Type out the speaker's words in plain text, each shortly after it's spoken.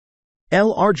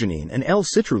L-arginine and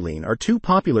L-citrulline are two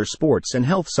popular sports and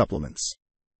health supplements.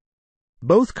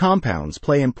 Both compounds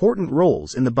play important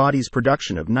roles in the body's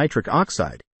production of nitric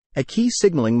oxide, a key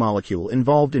signaling molecule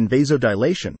involved in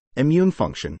vasodilation, immune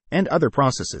function, and other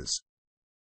processes.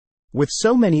 With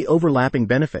so many overlapping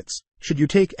benefits, should you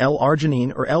take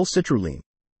L-arginine or L-citrulline?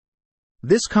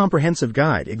 This comprehensive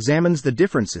guide examines the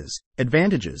differences,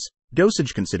 advantages,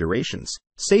 dosage considerations,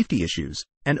 safety issues,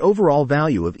 and overall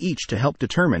value of each to help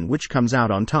determine which comes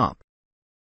out on top.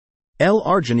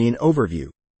 L-arginine overview.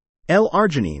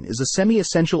 L-arginine is a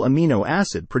semi-essential amino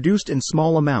acid produced in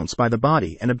small amounts by the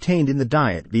body and obtained in the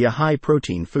diet via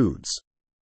high-protein foods.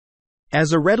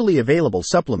 As a readily available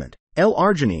supplement,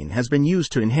 L-arginine has been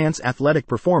used to enhance athletic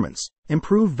performance,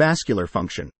 improve vascular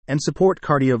function, and support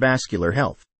cardiovascular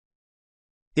health.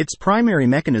 Its primary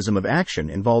mechanism of action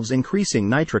involves increasing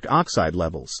nitric oxide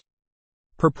levels.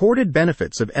 Purported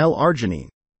benefits of L-arginine: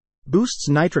 boosts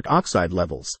nitric oxide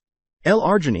levels.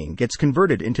 L-arginine gets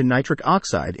converted into nitric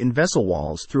oxide in vessel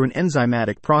walls through an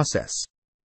enzymatic process.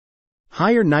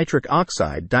 Higher nitric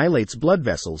oxide dilates blood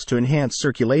vessels to enhance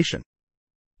circulation.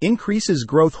 Increases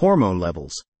growth hormone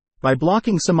levels. By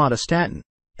blocking somatostatin,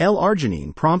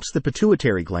 L-arginine prompts the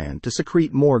pituitary gland to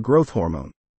secrete more growth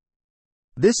hormone.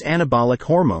 This anabolic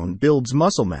hormone builds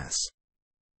muscle mass.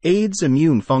 Aids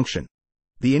immune function.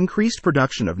 The increased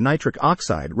production of nitric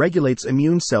oxide regulates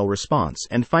immune cell response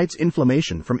and fights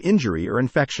inflammation from injury or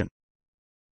infection.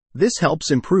 This helps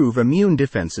improve immune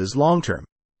defenses long-term.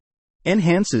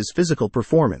 Enhances physical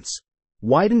performance.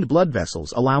 Widened blood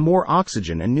vessels allow more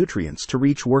oxygen and nutrients to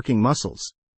reach working muscles.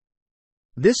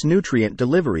 This nutrient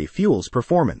delivery fuels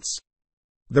performance.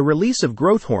 The release of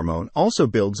growth hormone also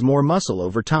builds more muscle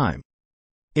over time.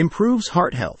 Improves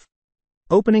heart health.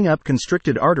 Opening up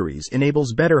constricted arteries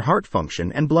enables better heart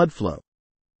function and blood flow.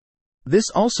 This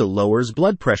also lowers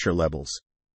blood pressure levels.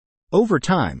 Over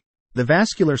time, the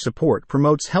vascular support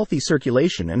promotes healthy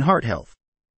circulation and heart health.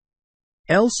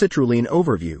 L-citrulline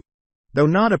overview. Though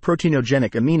not a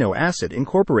proteinogenic amino acid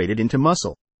incorporated into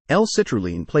muscle,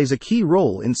 L-citrulline plays a key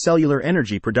role in cellular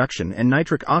energy production and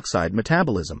nitric oxide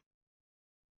metabolism.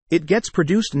 It gets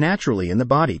produced naturally in the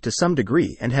body to some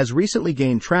degree and has recently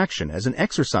gained traction as an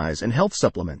exercise and health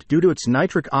supplement due to its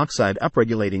nitric oxide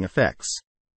upregulating effects.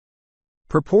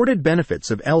 Purported benefits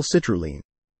of L-citrulline: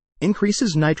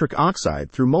 increases nitric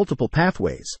oxide through multiple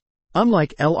pathways.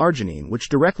 Unlike L-arginine, which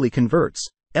directly converts,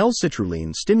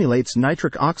 L-citrulline stimulates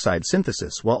nitric oxide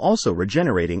synthesis while also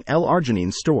regenerating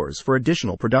L-arginine stores for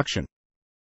additional production.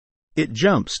 It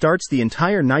jump-starts the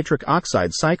entire nitric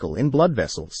oxide cycle in blood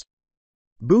vessels.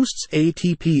 Boosts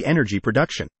ATP energy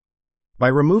production. By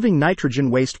removing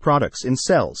nitrogen waste products in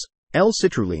cells,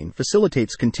 L-citrulline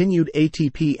facilitates continued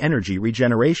ATP energy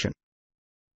regeneration.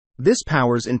 This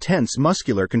powers intense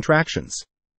muscular contractions.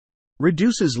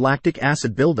 Reduces lactic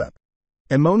acid buildup.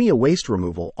 Ammonia waste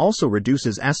removal also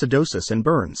reduces acidosis and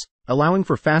burns, allowing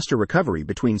for faster recovery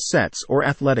between sets or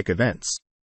athletic events.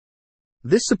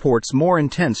 This supports more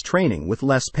intense training with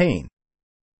less pain.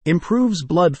 Improves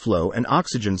blood flow and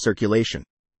oxygen circulation.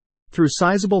 Through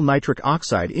sizable nitric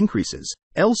oxide increases,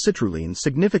 L-citrulline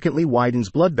significantly widens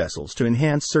blood vessels to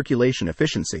enhance circulation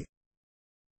efficiency.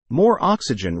 More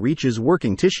oxygen reaches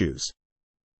working tissues.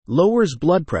 Lowers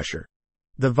blood pressure.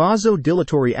 The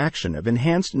vasodilatory action of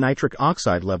enhanced nitric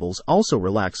oxide levels also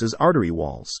relaxes artery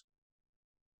walls.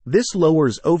 This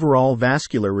lowers overall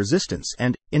vascular resistance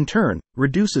and, in turn,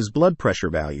 reduces blood pressure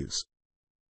values.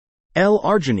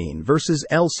 L-arginine versus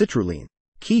L-citrulline.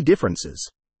 Key differences.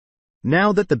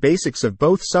 Now that the basics of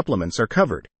both supplements are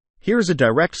covered, here is a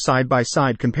direct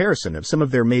side-by-side comparison of some of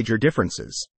their major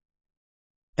differences.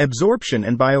 Absorption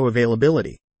and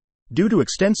bioavailability. Due to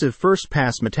extensive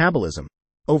first-pass metabolism,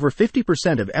 over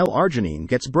 50% of L-arginine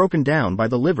gets broken down by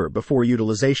the liver before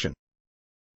utilization.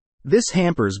 This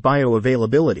hampers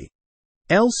bioavailability.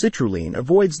 L-citrulline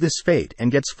avoids this fate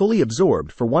and gets fully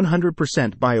absorbed for 100%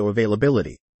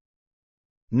 bioavailability.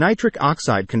 Nitric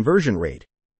oxide conversion rate.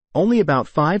 Only about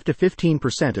 5 to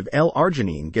 15% of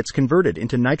L-arginine gets converted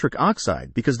into nitric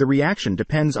oxide because the reaction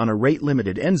depends on a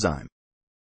rate-limited enzyme.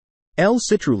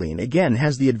 L-citrulline again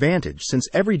has the advantage since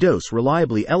every dose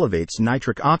reliably elevates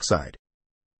nitric oxide.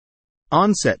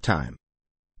 Onset time.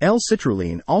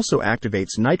 L-citrulline also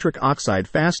activates nitric oxide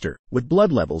faster, with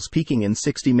blood levels peaking in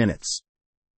 60 minutes.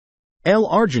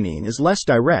 L-arginine is less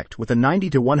direct with a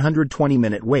 90 to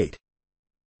 120-minute wait.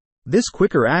 This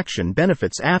quicker action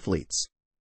benefits athletes.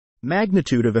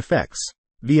 Magnitude of effects.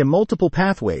 Via multiple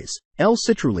pathways,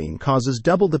 L-citrulline causes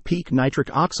double the peak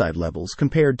nitric oxide levels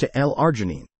compared to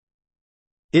L-arginine.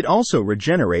 It also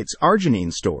regenerates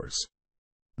arginine stores.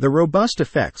 The robust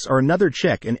effects are another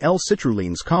check in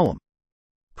L-citrulline's column.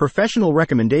 Professional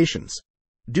recommendations.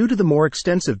 Due to the more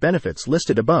extensive benefits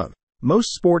listed above,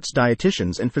 most sports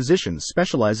dietitians and physicians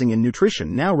specializing in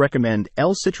nutrition now recommend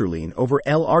L-citrulline over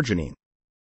L-arginine.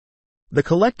 The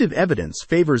collective evidence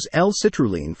favors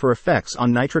L-citrulline for effects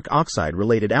on nitric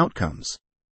oxide-related outcomes.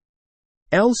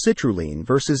 L-citrulline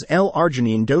versus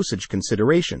L-arginine dosage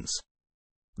considerations.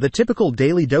 The typical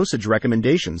daily dosage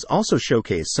recommendations also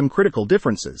showcase some critical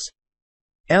differences.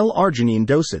 L-arginine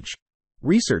dosage.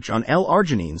 Research on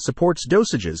L-arginine supports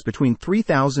dosages between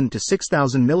 3,000 to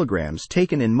 6,000 milligrams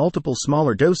taken in multiple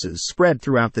smaller doses spread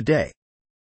throughout the day.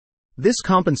 This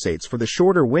compensates for the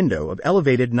shorter window of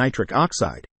elevated nitric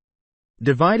oxide.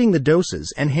 Dividing the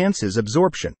doses enhances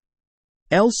absorption.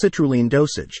 L-citrulline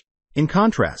dosage. In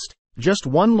contrast, just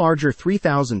one larger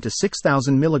 3,000 to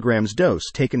 6,000 milligrams dose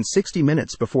taken 60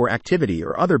 minutes before activity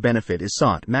or other benefit is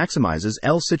sought maximizes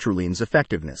L-citrulline's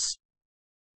effectiveness.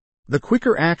 The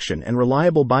quicker action and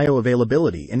reliable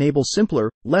bioavailability enable simpler,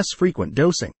 less frequent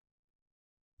dosing.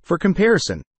 For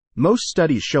comparison, most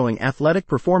studies showing athletic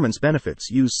performance benefits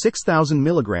use 6,000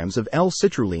 milligrams of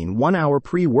L-citrulline 1 hour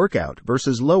pre-workout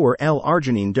versus lower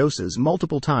L-arginine doses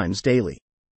multiple times daily.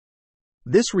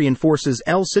 This reinforces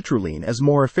L-citrulline as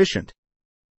more efficient.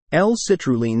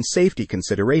 L-citrulline safety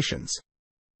considerations.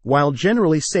 While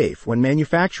generally safe when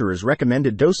manufacturers'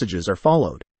 recommended dosages are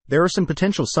followed, there are some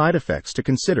potential side effects to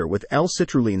consider with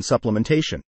L-citrulline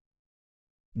supplementation.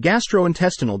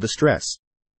 Gastrointestinal distress.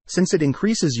 Since it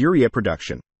increases urea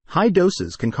production, high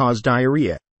doses can cause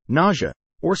diarrhea, nausea,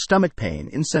 or stomach pain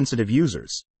in sensitive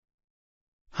users.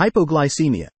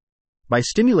 Hypoglycemia. By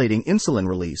stimulating insulin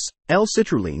release,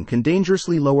 L-citrulline can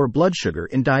dangerously lower blood sugar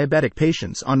in diabetic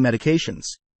patients on medications.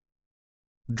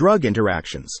 Drug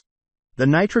interactions. The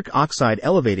nitric oxide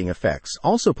elevating effects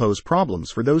also pose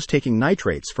problems for those taking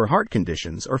nitrates for heart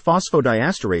conditions or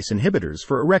phosphodiesterase inhibitors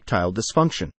for erectile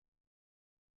dysfunction.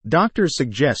 Doctors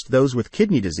suggest those with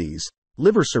kidney disease,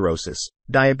 liver cirrhosis,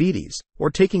 diabetes, or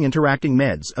taking interacting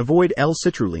meds avoid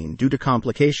L-citrulline due to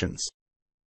complications.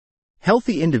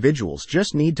 Healthy individuals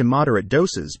just need to moderate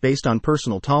doses based on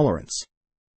personal tolerance.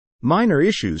 Minor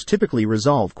issues typically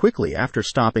resolve quickly after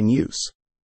stopping use.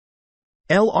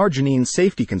 L-arginine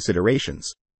safety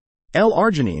considerations.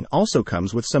 L-arginine also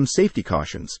comes with some safety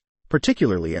cautions,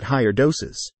 particularly at higher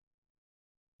doses.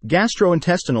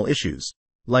 Gastrointestinal issues,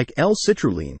 like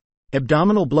L-citrulline,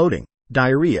 abdominal bloating,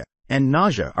 diarrhea, and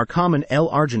nausea are common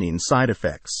L-arginine side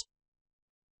effects.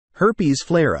 Herpes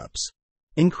flare-ups.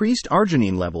 Increased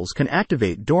arginine levels can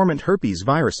activate dormant herpes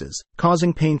viruses,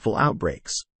 causing painful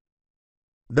outbreaks.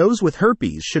 Those with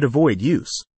herpes should avoid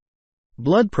use.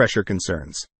 Blood pressure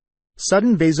concerns.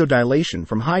 Sudden vasodilation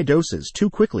from high doses too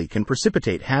quickly can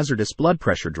precipitate hazardous blood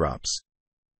pressure drops.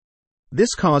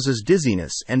 This causes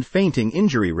dizziness and fainting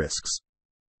injury risks.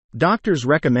 Doctors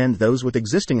recommend those with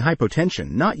existing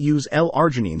hypotension not use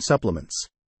L-arginine supplements.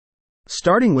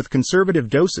 Starting with conservative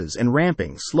doses and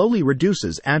ramping slowly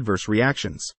reduces adverse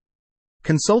reactions.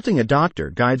 Consulting a doctor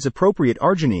guides appropriate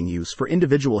arginine use for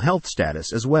individual health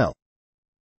status as well.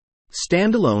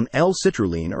 Standalone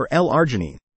L-citrulline or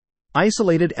L-arginine.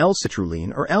 Isolated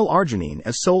L-citrulline or L-arginine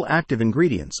as sole active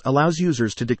ingredients allows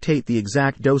users to dictate the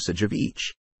exact dosage of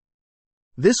each.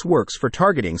 This works for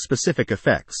targeting specific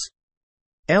effects.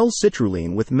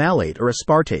 L-citrulline with malate or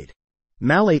aspartate.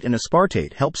 Malate and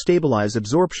aspartate help stabilize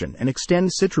absorption and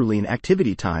extend citrulline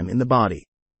activity time in the body.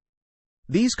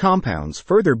 These compounds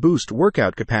further boost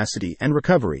workout capacity and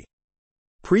recovery.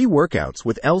 Pre-workouts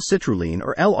with L-citrulline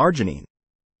or L-arginine.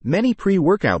 Many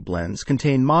pre-workout blends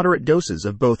contain moderate doses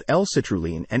of both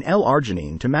L-citrulline and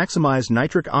L-arginine to maximize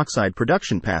nitric oxide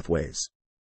production pathways.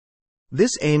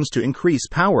 This aims to increase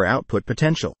power output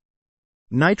potential.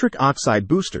 Nitric oxide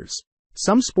boosters.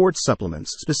 Some sports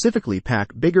supplements specifically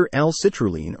pack bigger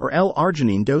L-citrulline or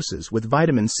L-arginine doses with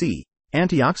vitamin C,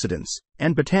 antioxidants,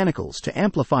 and botanicals to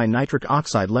amplify nitric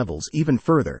oxide levels even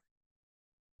further.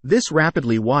 This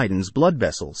rapidly widens blood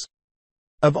vessels.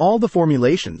 Of all the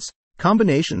formulations,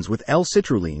 combinations with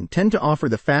L-citrulline tend to offer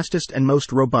the fastest and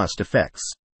most robust effects.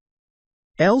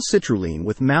 L-citrulline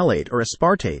with malate or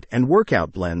aspartate and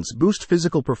workout blends boost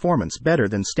physical performance better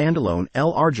than standalone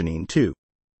L-arginine too.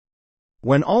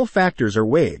 When all factors are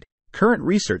weighed, current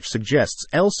research suggests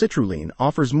L-citrulline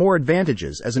offers more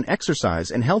advantages as an exercise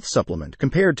and health supplement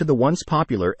compared to the once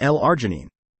popular L-arginine.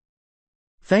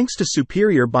 Thanks to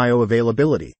superior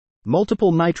bioavailability,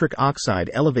 multiple nitric oxide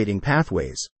elevating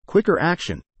pathways, quicker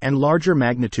action, and larger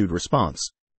magnitude response,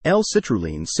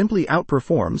 L-citrulline simply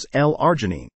outperforms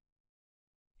L-arginine.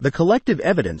 The collective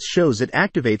evidence shows it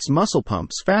activates muscle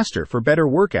pumps faster for better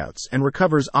workouts and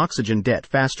recovers oxygen debt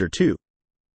faster too.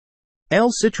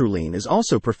 L-citrulline is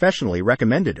also professionally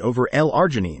recommended over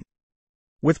L-arginine.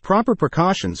 With proper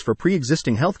precautions for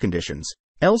pre-existing health conditions,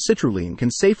 L-citrulline can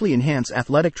safely enhance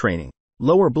athletic training,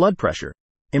 lower blood pressure,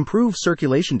 improve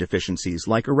circulation deficiencies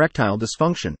like erectile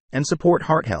dysfunction, and support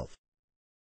heart health.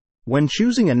 When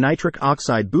choosing a nitric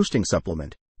oxide boosting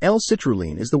supplement,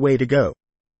 L-citrulline is the way to go.